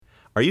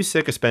Are you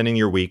sick of spending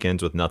your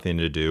weekends with nothing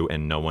to do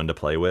and no one to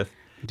play with?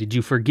 Did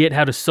you forget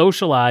how to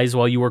socialize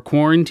while you were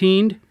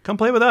quarantined? Come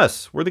play with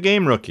us. We're the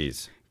Game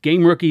Rookies.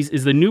 Game Rookies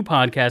is the new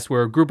podcast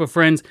where a group of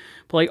friends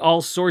play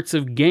all sorts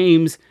of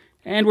games,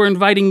 and we're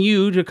inviting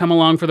you to come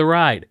along for the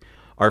ride.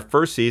 Our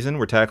first season,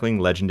 we're tackling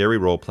legendary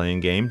role-playing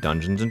game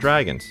Dungeons &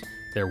 Dragons.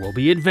 There will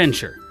be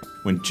adventure.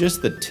 When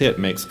just the tip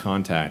makes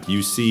contact,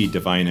 you see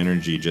divine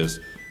energy just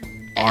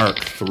arc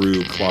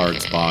through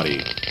Clark's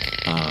body,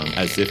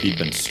 as if he'd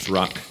been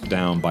struck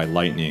down by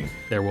lightning.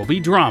 There will be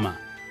drama.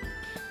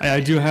 I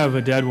do have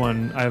a dead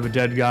one. I have a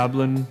dead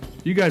goblin.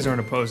 You guys aren't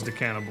opposed to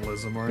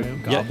cannibalism, are you?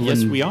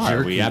 Yes, we are.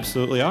 jerky. We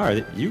absolutely are.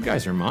 You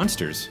guys are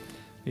monsters.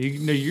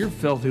 You're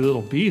filthy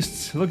little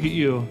beasts. Look at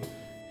you.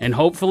 And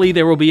hopefully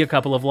there will be a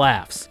couple of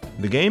laughs.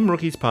 The Game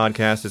Rookies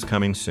podcast is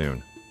coming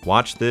soon.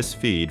 Watch this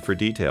feed for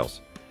details.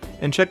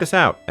 And check us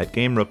out at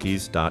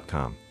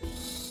GameRookies.com.